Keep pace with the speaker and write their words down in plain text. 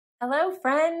Hello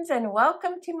friends and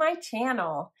welcome to my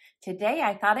channel. Today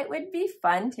I thought it would be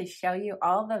fun to show you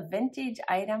all the vintage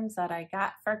items that I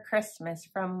got for Christmas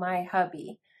from my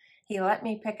hubby. He let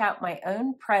me pick out my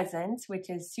own presents, which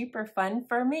is super fun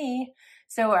for me.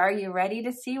 So are you ready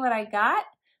to see what I got?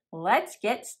 Let's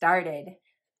get started.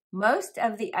 Most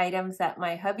of the items that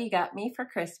my hubby got me for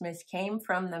Christmas came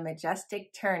from the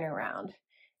Majestic Turnaround.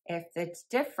 If it's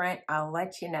different, I'll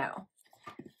let you know.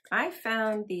 I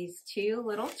found these two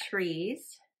little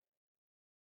trees.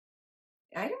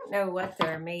 I don't know what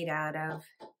they're made out of.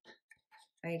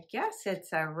 I guess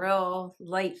it's a real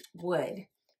light wood.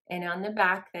 And on the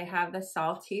back, they have the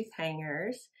sawtooth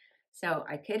hangers. So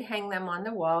I could hang them on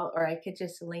the wall or I could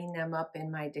just lean them up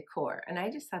in my decor. And I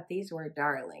just thought these were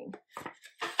darling.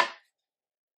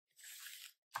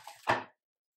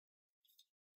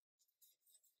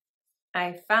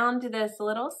 I found this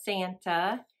little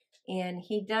Santa. And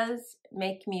he does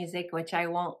make music, which I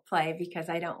won't play because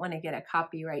I don't want to get a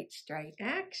copyright strike.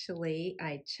 Actually,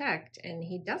 I checked and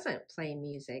he doesn't play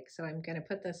music. So I'm going to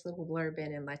put this little blurb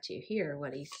in and let you hear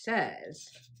what he says.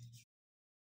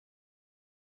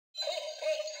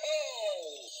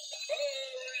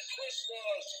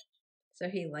 So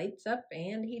he lights up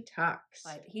and he talks.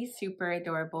 But he's super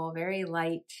adorable, very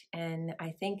light. And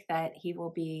I think that he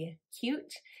will be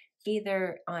cute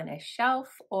either on a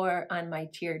shelf or on my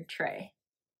tiered tray.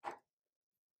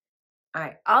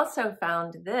 I also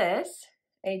found this.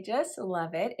 I just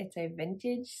love it. It's a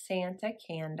vintage Santa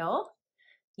candle.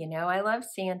 You know I love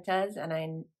Santas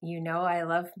and you know I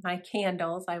love my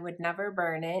candles. I would never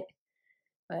burn it.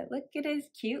 But look at his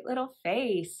cute little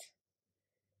face.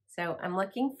 So I'm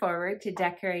looking forward to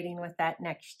decorating with that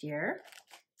next year.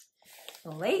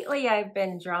 Lately, I've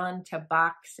been drawn to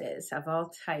boxes of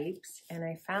all types, and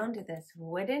I found this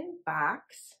wooden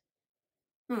box.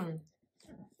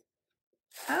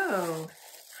 Oh,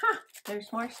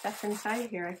 there's more stuff inside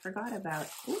here I forgot about.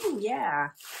 Ooh, yeah.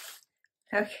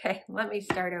 Okay, let me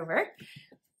start over.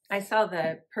 I saw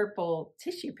the purple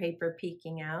tissue paper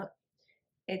peeking out.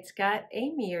 It's got a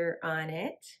mirror on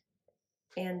it,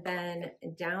 and then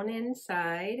down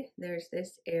inside, there's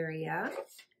this area.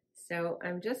 So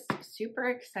I'm just super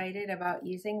excited about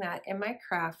using that in my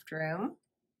craft room.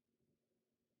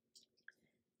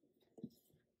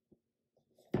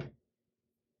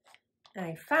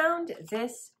 I found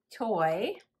this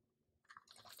toy.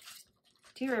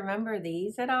 Do you remember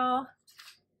these at all?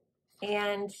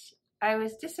 And I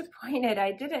was disappointed.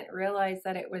 I didn't realize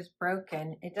that it was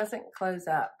broken. It doesn't close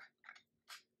up.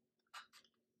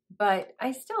 But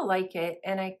I still like it,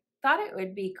 and I thought it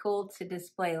would be cool to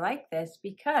display like this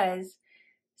because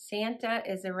Santa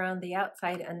is around the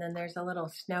outside and then there's a little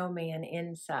snowman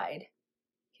inside.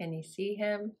 Can you see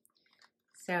him?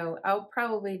 So I'll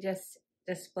probably just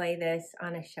display this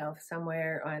on a shelf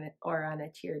somewhere or on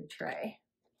a tiered tray.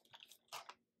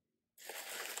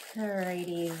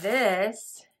 Alrighty,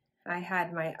 this I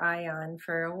had my eye on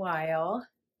for a while.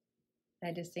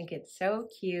 I just think it's so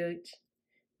cute.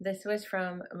 This was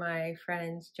from my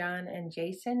friends John and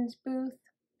Jason's booth,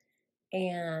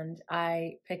 and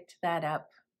I picked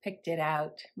it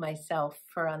out myself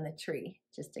for on the tree.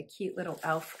 Just a cute little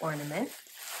elf ornament.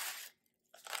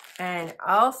 And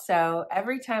also,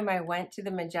 every time I went to the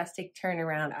Majestic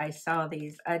Turnaround, I saw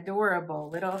these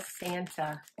adorable little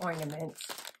Santa ornaments.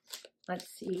 Let's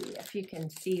see if you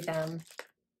can see them.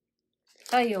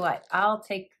 Tell you what, I'll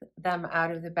take them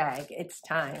out of the bag. It's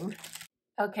time.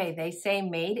 Okay, they say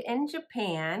made in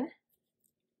Japan.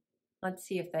 Let's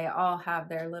see if they all have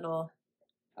their little,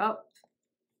 oh,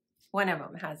 one of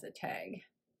them has a tag.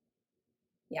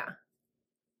 Yeah.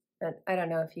 But I don't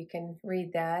know if you can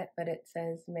read that, but it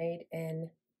says made in,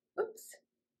 oops,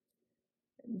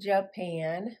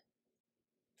 Japan.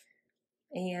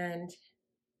 And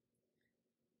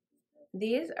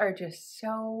these are just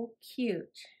so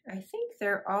cute. I think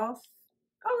they're all,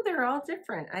 oh, they're all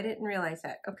different. I didn't realize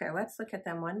that. Okay, let's look at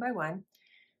them one by one.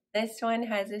 This one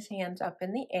has his hands up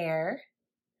in the air.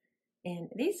 And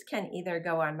these can either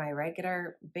go on my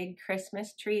regular big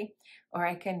Christmas tree, or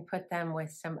I can put them with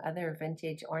some other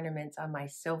vintage ornaments on my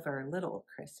silver little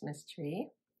Christmas tree.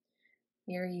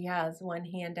 Here he has one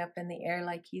hand up in the air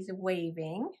like he's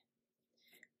waving.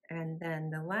 And then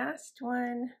the last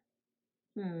one,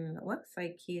 looks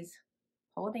like he's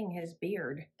holding his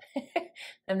beard.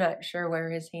 I'm not sure where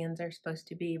his hands are supposed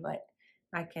to be, but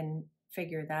I can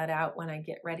figure that out when I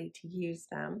get ready to use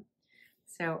them.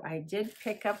 So I did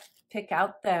pick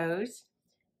out those,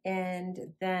 and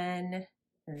then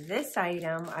this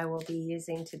item I will be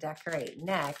using to decorate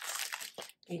next.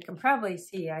 You can probably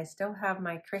see I still have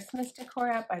my Christmas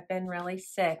decor up. I've been really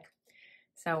sick,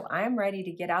 So I'm ready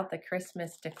to get out the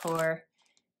Christmas decor,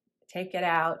 take it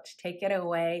out, take it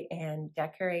away, and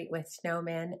decorate with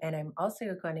snowmen. And I'm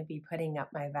also going to be putting up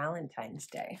my Valentine's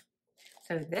Day.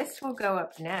 So this will go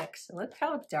up next. Look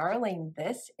how darling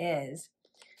this is.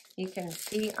 You can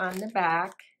see on the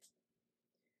back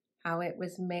how it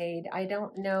was made. I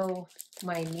don't know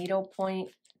my needle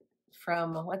point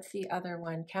from, what's the other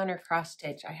one? Counter cross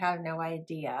stitch. I have no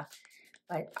idea.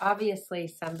 But obviously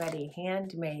somebody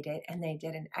handmade it and they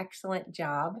did an excellent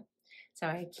job. So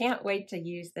I can't wait to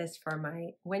use this for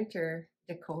my winter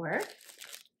decor.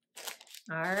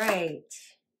 All right.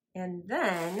 And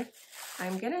then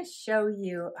I'm going to show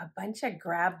you a bunch of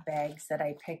grab bags that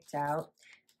I picked out.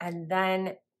 And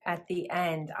then at the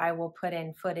end, I will put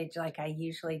in footage like I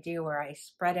usually do where I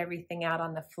spread everything out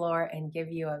on the floor and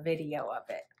give you a video of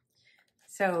it.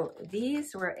 So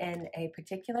these were in a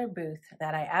particular booth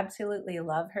that I absolutely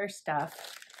love her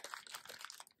stuff.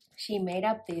 She made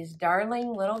up these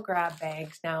darling little grab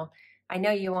bags. Now, I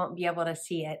know you won't be able to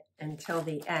see it until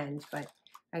the end, but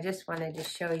I just wanted to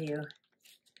show you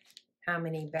how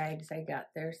many bags I got.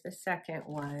 There's the second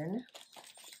one.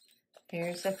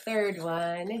 Here's the third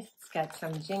one. It's got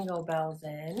some jingle bells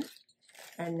in.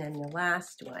 And then the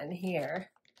last one here.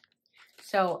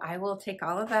 So I will take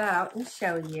all of that out and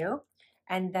show you.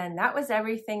 And then that was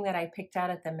everything that I picked out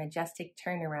at the Majestic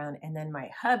Turnaround. And then my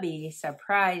hubby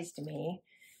surprised me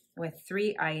with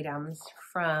 3 items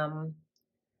from,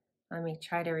 let me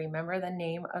try to remember the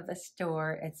name of the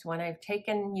store. It's one I've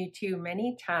taken you to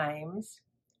many times,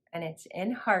 and it's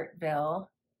in Hartville.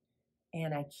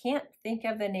 And I can't think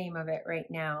of the name of it right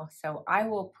now. So I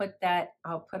will put that,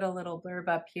 I'll put a little blurb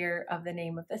up here of the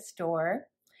name of the store.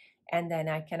 And then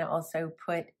I can also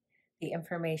put the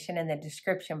information in the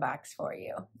description box for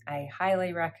you. I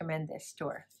highly recommend this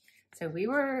store. So we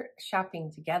were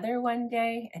shopping together one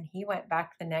day and he went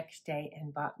back the next day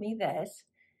and bought me this.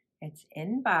 It's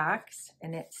in box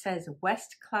and it says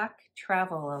West Clock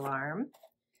Travel Alarm.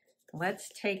 Let's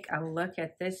take a look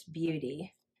at this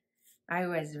beauty. I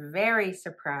was very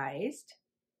surprised.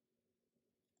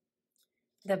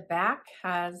 The back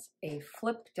has a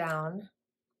flip down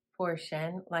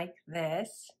portion like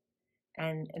this,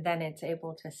 and then it's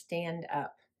able to stand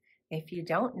up. If you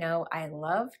don't know, I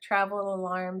love travel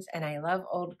alarms and I love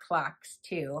old clocks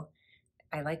too.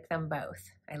 I like them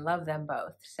both. I love them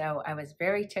both. So I was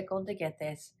very tickled to get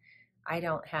this. I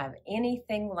don't have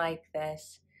anything like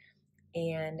this,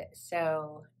 and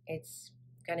so it's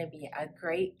going to be a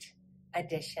great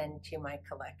addition to my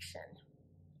collection.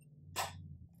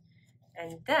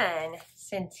 And then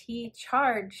since he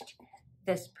charged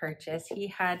this purchase, he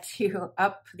had to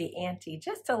up the ante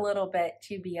just a little bit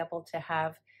to be able to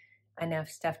have enough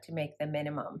stuff to make the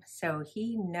minimum. So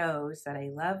he knows that I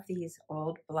love these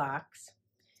old blocks.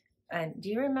 And do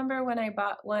you remember when I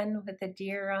bought one with a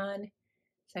deer on?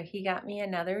 So he got me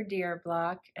another deer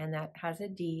block and that has a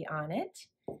D on it.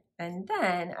 And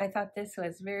then I thought this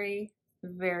was very,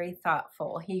 very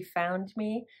thoughtful. He found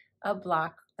me a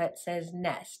block that says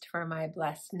nest for my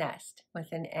blessed nest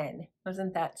with an N.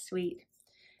 Wasn't that sweet?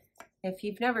 If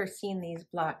you've never seen these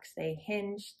blocks, they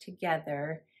hinge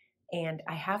together, and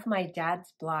I have my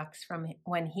dad's blocks from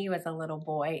when he was a little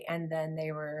boy, and then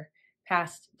they were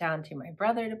passed down to my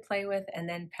brother to play with and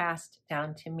then passed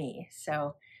down to me.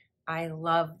 So I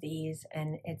love these,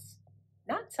 and it's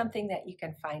not something that you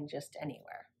can find just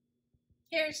anywhere.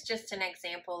 Here's just an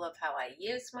example of how I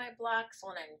use my blocks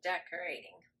when I'm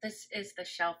decorating. This is the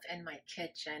shelf in my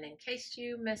kitchen in case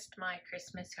you missed my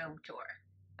Christmas home tour.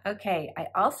 Okay, I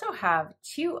also have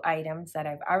 2 items that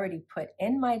I've already put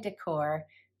in my decor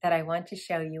that I want to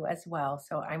show you as well.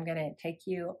 So I'm going to take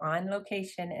you on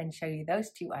location and show you those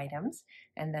 2 items,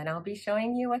 and then I'll be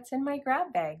showing you what's in my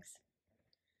grab bags.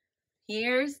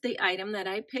 Here's the item that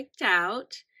I picked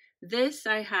out. This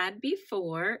I had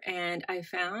before, and I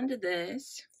found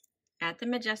this at the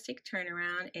Majestic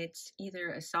Turnaround. It's either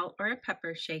a salt or a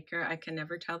pepper shaker. I can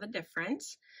never tell the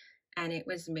difference. And it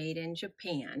was made in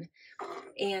Japan.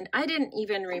 And I didn't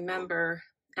even remember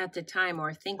at the time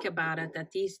or think about it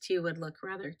that these 2 would look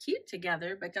rather cute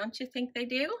together, but don't you think they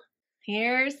do?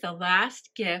 Here's the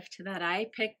last gift that I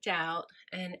picked out,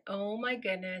 and oh my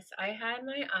goodness, I had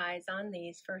my eyes on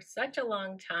these for such a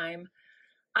long time.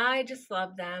 I just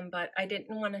love them, but I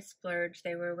didn't want to splurge.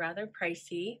 They were rather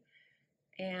pricey,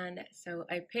 and so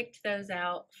I picked those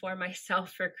out for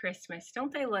myself for Christmas.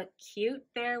 Don't they look cute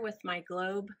there with my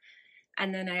globe?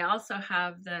 And then I also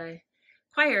have the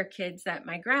choir kids that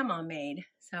my grandma made.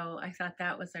 So I thought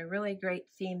that was a really great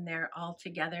theme there all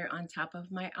together on top of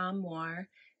my armoire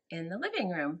in the living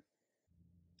room.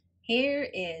 Here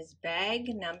is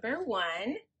bag number 1.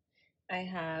 I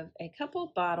have a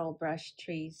couple bottle brush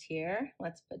trees here.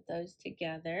 Let's put those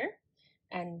together.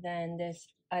 And then this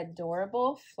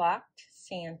adorable flocked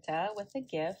Santa with a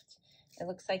gift. It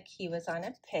looks like he was on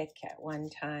a pick at one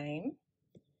time.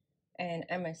 And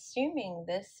I'm assuming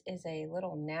this is a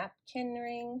little napkin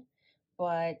ring,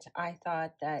 but I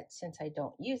thought that since I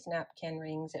don't use napkin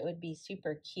rings, it would be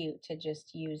super cute to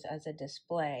just use as a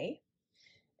display.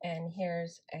 And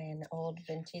here's an old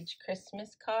vintage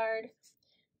Christmas card.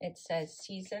 It says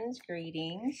Season's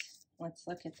Greetings. Let's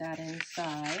look at that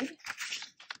inside.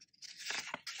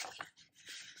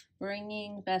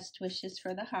 Bringing best wishes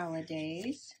for the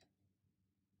holidays.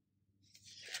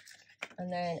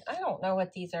 And then I don't know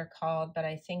what these are called, but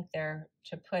I think they're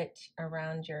to put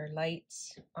around your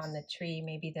lights on the tree,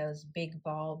 maybe those big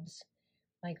bulbs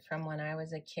like from when I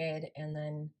was a kid, and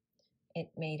then it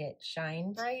made it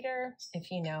shine brighter.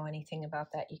 If you know anything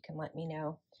about that, you can let me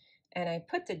know. And I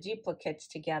put the duplicates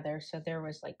together, so there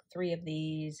was like 3 of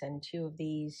these and 2 of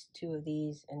these, 2 of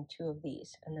these, and 2 of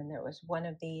these. And then there was 1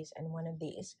 of these and 1 of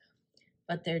these.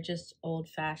 But they're just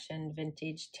old-fashioned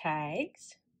vintage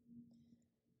tags.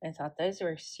 I thought those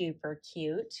were super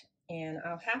cute. And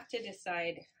I'll have to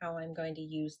decide how I'm going to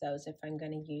use those, if I'm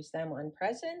going to use them on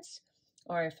presents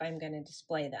or if I'm going to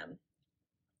display them.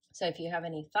 So if you have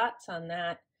any thoughts on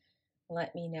that,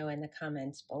 let me know in the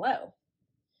comments below.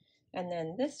 And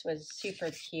then this was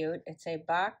super cute. It's a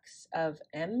box of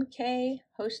MK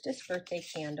Hostess birthday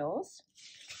candles.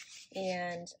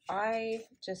 And I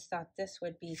just thought this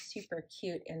would be super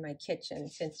cute in my kitchen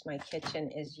since my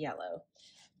kitchen is yellow.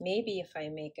 Maybe if I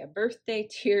make a birthday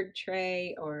tiered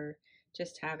tray or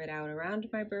just have it out around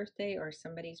my birthday or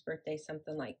somebody's birthday,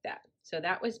 something like that. So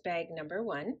that was bag number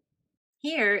 1.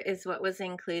 Here is what was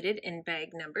included in bag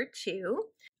number 2.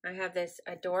 I have this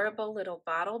adorable little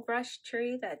bottle brush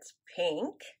tree that's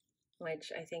pink,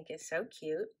 which I think is so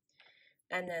cute.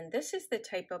 And then this is the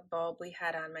type of bulb we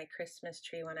had on my Christmas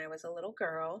tree when I was a little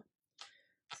girl.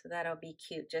 So that'll be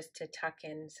cute just to tuck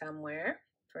in somewhere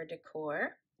for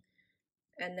decor.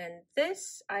 And then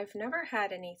this, I've never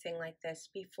had anything like this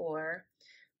before,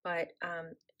 but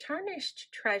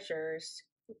Tarnished Treasures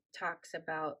talks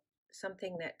about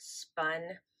something that's spun.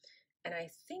 And I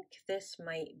think this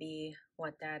might be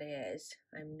what that is.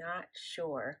 I'm not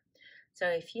sure. So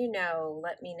if you know,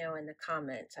 let me know in the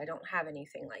comments. I don't have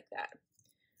anything like that.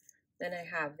 Then I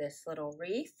have this little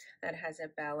wreath that has a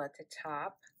bell at the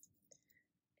top.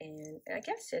 And I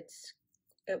guess it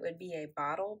would be a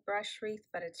bottle brush wreath,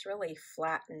 but it's really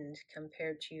flattened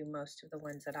compared to most of the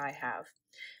ones that I have.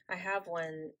 I have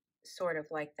one sort of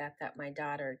like that my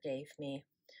daughter gave me.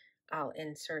 I'll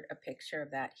insert a picture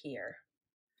of that here.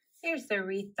 Here's the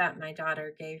wreath that my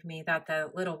daughter gave me that the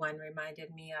little one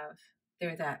reminded me of.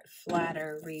 They're that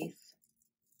flatter wreath.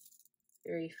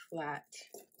 Very flat.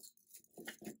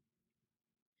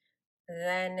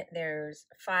 Then there's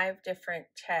 5 different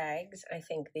tags. I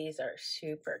think these are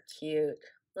super cute.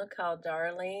 Look how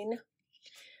darling.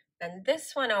 And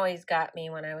this one always got me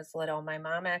when I was little. My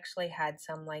mom actually had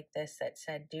some like this that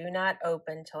said, "Do not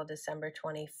open till December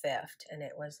 25th." And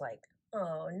it was like,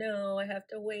 oh no, I have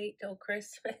to wait till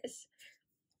Christmas.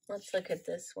 Let's look at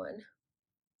this one.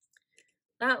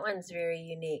 That one's very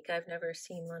unique. I've never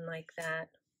seen one like that.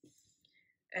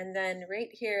 And then right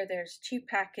here, there's 2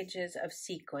 packages of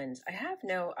sequins. I have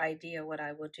no idea what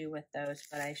I will do with those,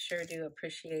 but I sure do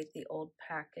appreciate the old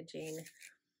packaging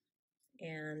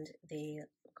and the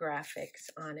graphics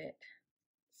on it.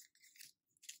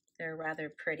 They're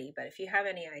rather pretty, but if you have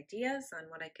any ideas on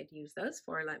what I could use those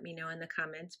for, let me know in the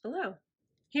comments below.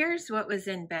 Here's what was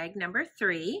in bag number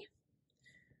 3.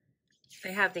 I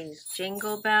have these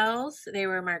jingle bells. They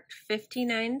were marked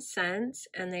 59 cents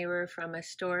and they were from a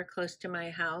store close to my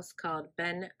house called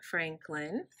Ben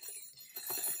Franklin.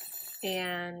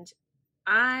 And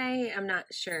I am not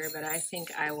sure, but I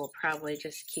think I will probably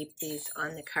just keep these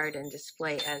on the card and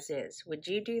display as is. Would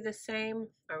you do the same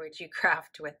or would you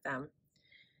craft with them?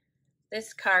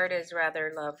 This card is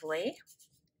rather lovely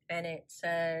and it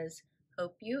says,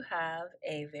 "Hope you have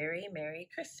a very Merry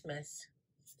Christmas."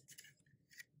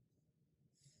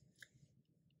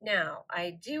 Now,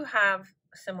 I do have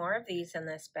some more of these in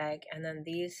this bag and then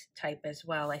these type as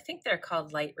well. I think they're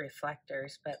called light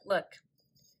reflectors, but look,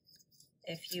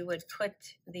 if you would put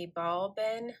the bulb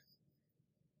in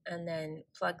and then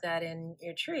plug that in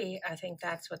your tree, I think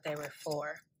that's what they were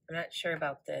for. I'm not sure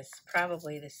about this,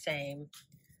 probably the same.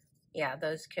 Yeah,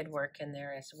 those could work in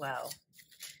there as well.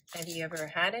 Have you ever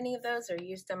had any of those or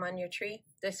used them on your tree?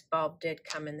 This bulb did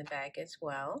come in the bag as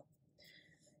well.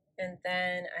 And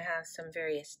then I have some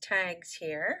various tags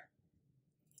here.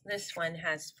 This one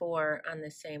has 4 on the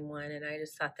same one, and I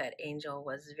just thought that angel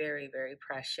was very, very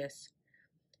precious.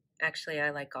 Actually,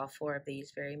 I like all 4 of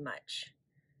these very much.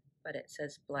 But it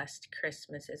says Blessed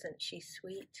Christmas. Isn't she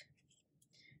sweet?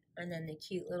 And then the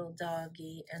cute little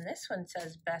doggy. And this one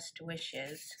says Best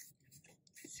Wishes.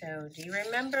 So do you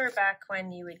remember back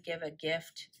when you would give a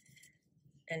gift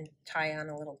and tie on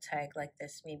a little tag like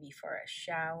this, maybe for a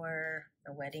shower,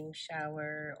 a wedding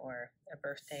shower, or a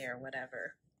birthday or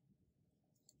whatever?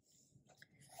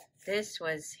 This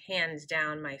was hands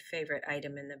down my favorite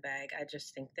item in the bag. I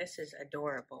just think this is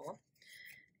adorable.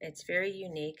 It's very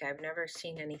unique. I've never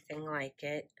seen anything like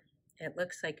it. It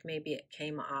looks like maybe it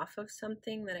came off of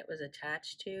something that it was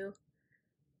attached to.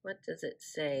 What does it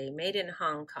say? Made in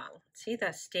Hong Kong. See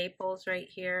the staples right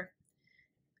here?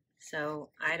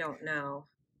 So I don't know.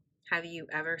 Have you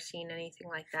ever seen anything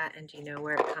like that? And do you know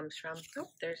where it comes from? Oh,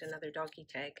 there's another doggy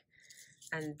tag.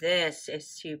 And this is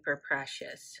super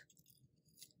precious.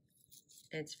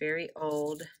 It's very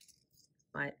old,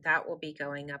 but that will be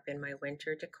going up in my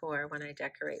winter decor when I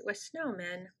decorate with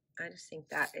snowmen. I just think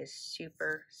that is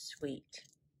super sweet.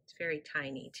 It's very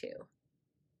tiny too.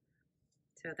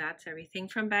 So that's everything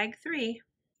from bag 3.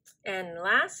 And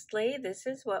lastly, this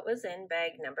is what was in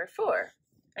bag number 4.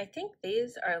 I think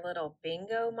these are little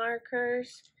bingo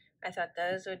markers. I thought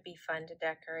those would be fun to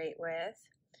decorate with.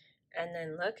 And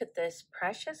then look at this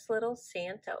precious little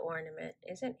Santa ornament.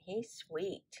 Isn't he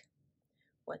sweet?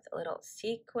 With little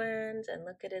sequins, and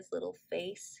look at his little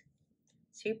face.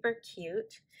 Super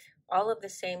cute. All of the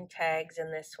same tags in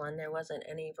this one. There wasn't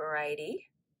any variety.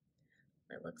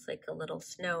 It looks like a little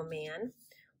snowman.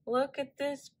 Look at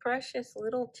this precious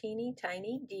little teeny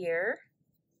tiny deer.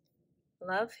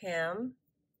 Love him.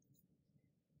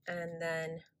 And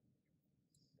then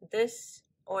this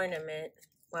ornament,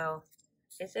 well,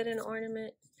 is it an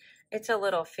ornament? It's a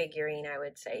little figurine, I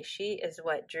would say. She is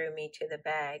what drew me to the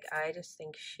bag. I just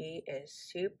think she is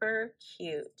super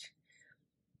cute.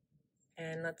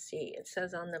 And let's see, it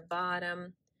says on the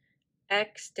bottom,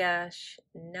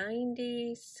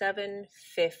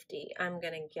 X-9750. I'm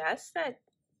going to guess that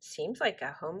seems like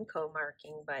a Homeco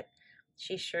marking, but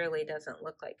she surely doesn't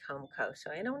look like Homeco,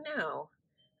 so I don't know.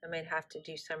 I might have to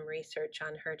do some research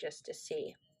on her just to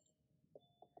see.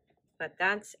 But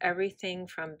that's everything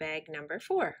from bag number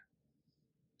 4.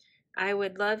 I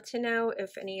would love to know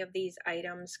if any of these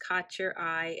items caught your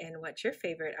eye and what your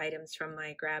favorite items from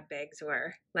my grab bags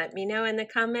were. Let me know in the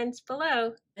comments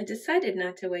below. I decided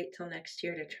not to wait till next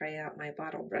year to try out my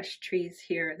bottle brush trees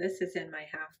here. This is in my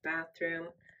half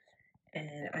bathroom,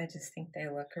 and I just think they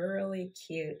look really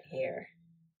cute here.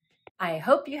 I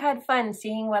hope you had fun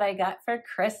seeing what I got for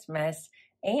Christmas,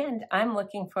 and I'm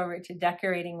looking forward to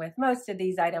decorating with most of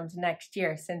these items next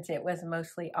year since it was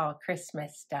mostly all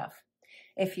Christmas stuff.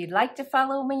 If you'd like to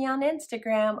follow me on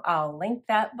Instagram, I'll link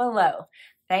that below.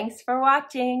 Thanks for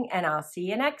watching, and I'll see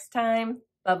you next time.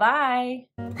 Bye-bye.